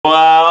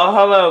Well,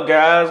 hello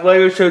guys,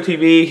 LEGO Show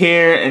TV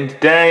here, and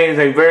today is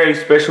a very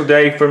special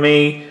day for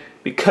me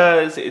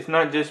because it's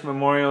not just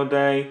Memorial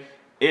Day,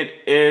 it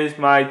is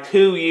my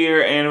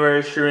 2-year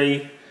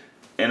anniversary,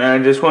 and I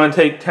just want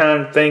to take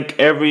time to thank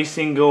every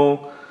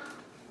single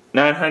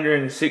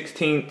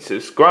 916th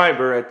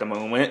subscriber at the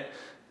moment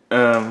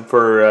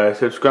for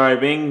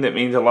subscribing. That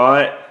means a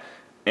lot.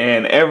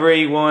 And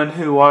everyone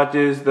who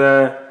watches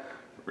the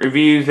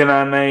reviews that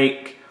I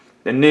make,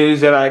 the news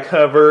that I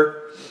cover,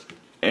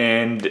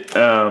 and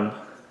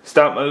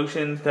stop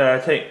motions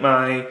that I take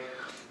my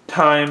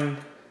time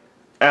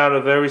out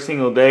of every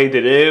single day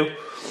to do,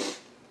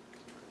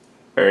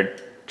 or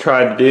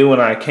try to do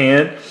when I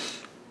can.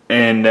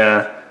 And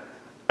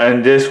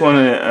I just want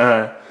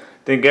to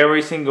thank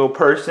every single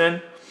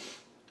person,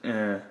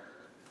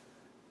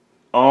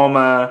 all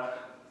my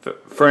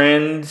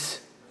friends,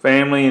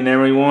 family, and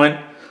everyone.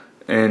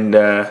 And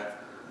a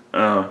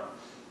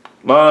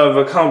lot of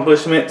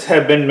accomplishments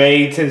have been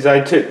made since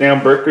I took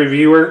down Brick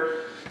Reviewer.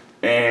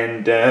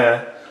 And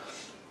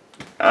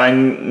I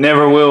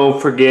never will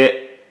forget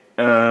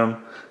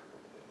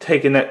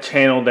taking that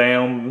channel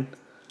down.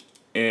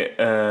 It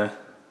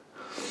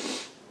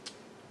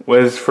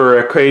was for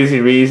a crazy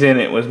reason.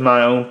 It was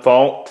my own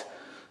fault.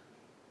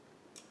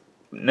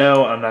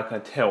 No, I'm not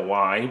going to tell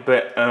why,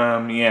 but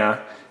yeah,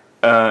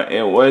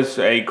 it was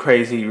a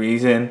crazy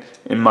reason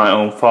and my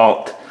own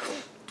fault.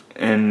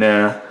 And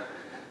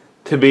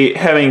to be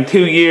having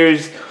 2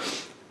 years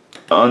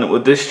on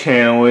with this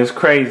channel is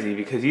crazy,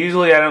 because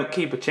usually I don't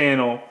keep a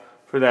channel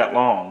for that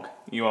long,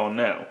 you all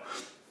know.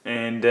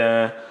 And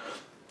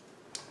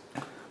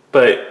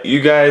but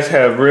you guys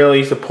have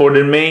really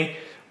supported me.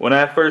 When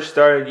I first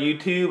started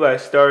YouTube, I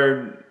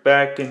started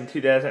back in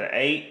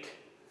 2008,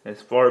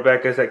 as far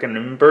back as I can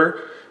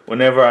remember,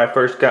 whenever I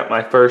first got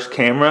my first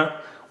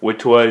camera,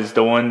 which was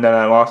the one that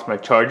I lost my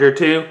charger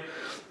to.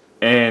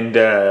 And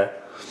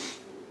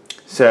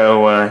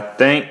so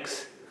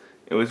thanks.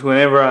 It was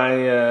whenever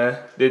I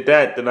did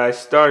that I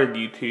started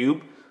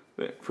YouTube.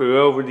 But for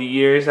over the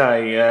years,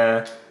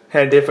 I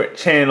had different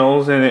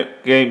channels, and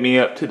it gave me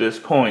up to this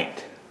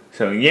point.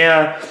 So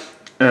yeah,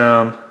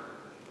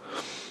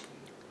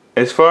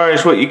 as far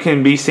as what you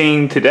can be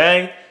seeing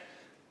today,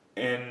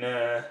 in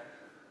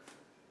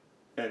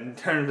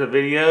terms of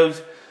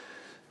videos,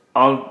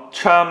 I'll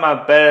try my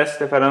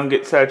best, if I don't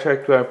get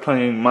sidetracked by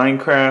playing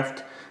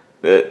Minecraft,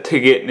 to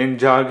get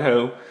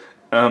Ninjago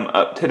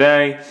up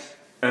today.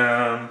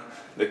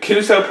 The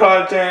Kuso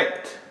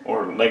project,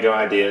 or LEGO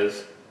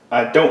Ideas,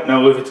 I don't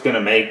know if it's going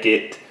to make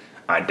it.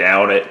 I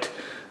doubt it.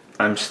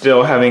 I'm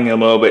still having a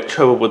little bit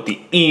trouble with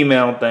the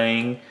email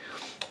thing,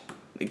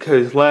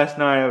 because last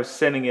night I was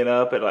setting it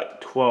up at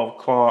like 12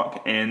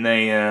 o'clock, and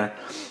and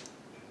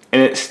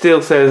it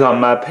still says on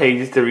my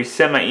page to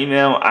reset my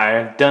email. I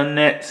have done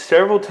that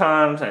several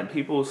times, and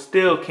people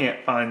still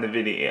can't find the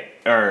video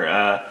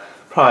or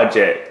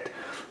project.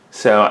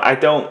 So I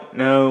don't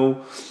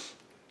know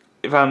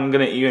if I'm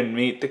gonna even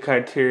meet the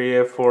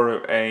criteria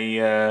for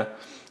a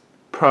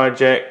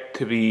project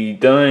to be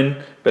done,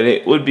 but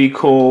it would be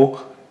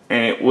cool,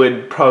 and it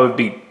would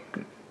probably be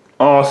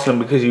awesome,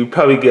 because you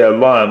probably get a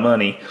lot of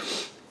money.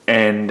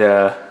 And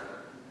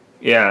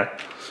yeah,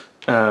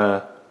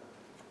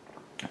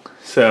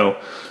 so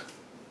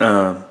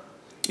yeah,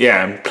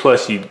 and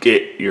plus you'd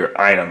get your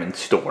item in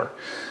store.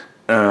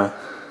 But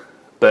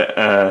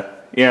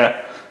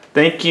yeah,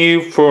 thank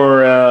you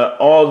for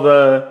all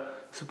the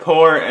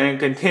support, and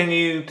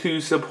continue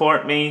to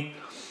support me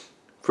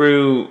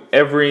through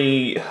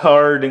every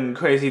hard and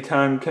crazy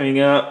time coming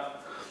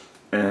up.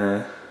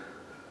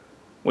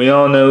 We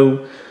all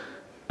know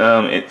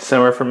it's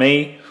summer for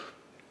me,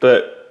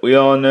 but we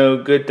all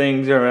know good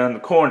things are around the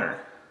corner.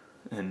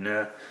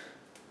 And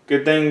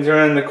good things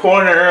around the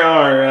corner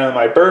are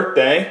my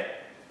birthday,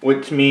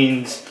 which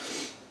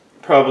means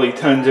probably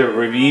tons of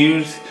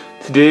reviews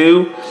to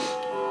do.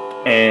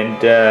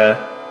 And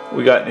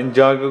we got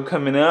Ninjago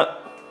coming up,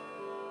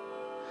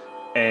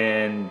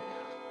 and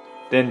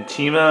then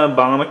Chima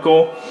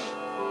Barnacle,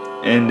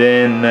 and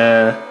then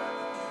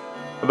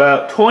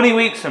about 20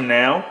 weeks from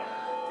now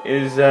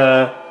is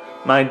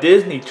my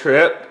Disney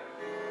trip.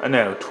 I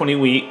know, 20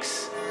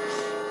 weeks,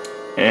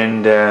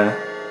 and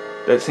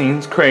that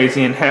seems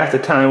crazy, and half the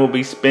time will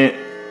be spent,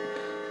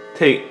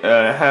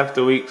 half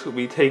the weeks will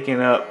be taken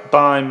up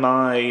by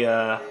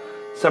my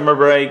summer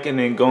break, and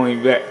then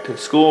going back to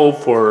school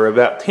for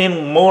about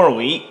 10 more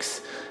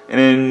weeks, and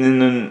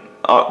then in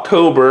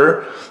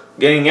October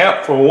getting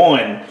out for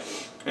one.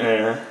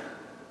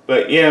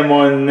 But yeah,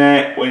 more than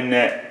that when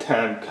that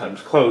time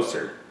comes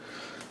closer.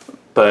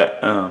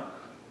 But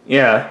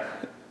yeah,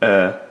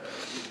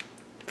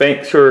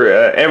 thanks for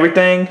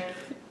everything,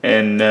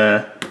 and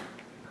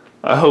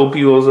I hope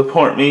you will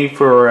support me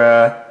for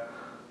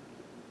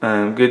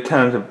good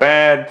times and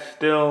bad.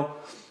 Still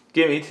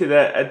get me to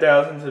that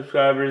 1,000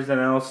 subscribers, and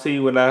I'll see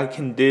what I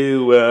can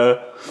do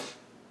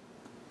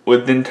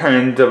in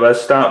terms of a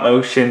stop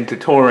motion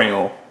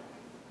tutorial.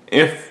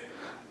 If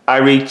I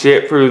reach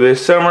it through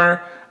this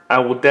summer, I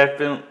will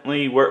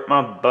definitely work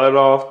my butt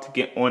off to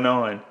get one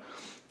on.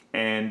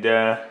 And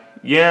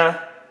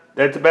yeah,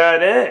 that's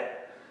about it.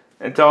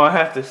 That's all I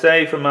have to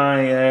say for my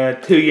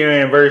 2-year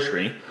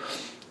anniversary.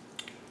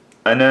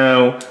 I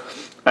know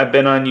I've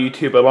been on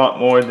YouTube a lot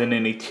more than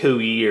any 2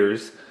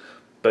 years,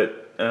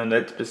 but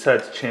that's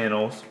besides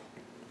channels.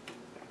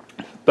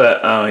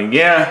 But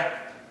yeah,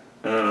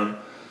 a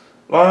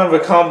lot of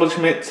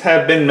accomplishments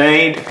have been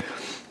made,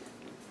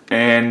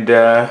 and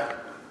a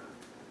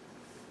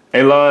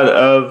lot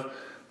of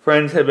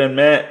friends have been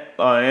met,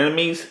 a lot of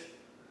enemies,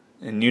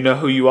 and you know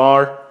who you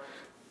are.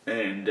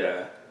 And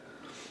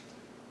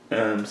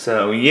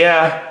so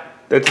yeah,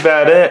 that's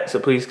about it. So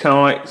please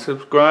comment, like,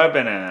 subscribe,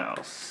 and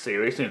I'll see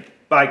you soon.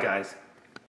 Bye, guys.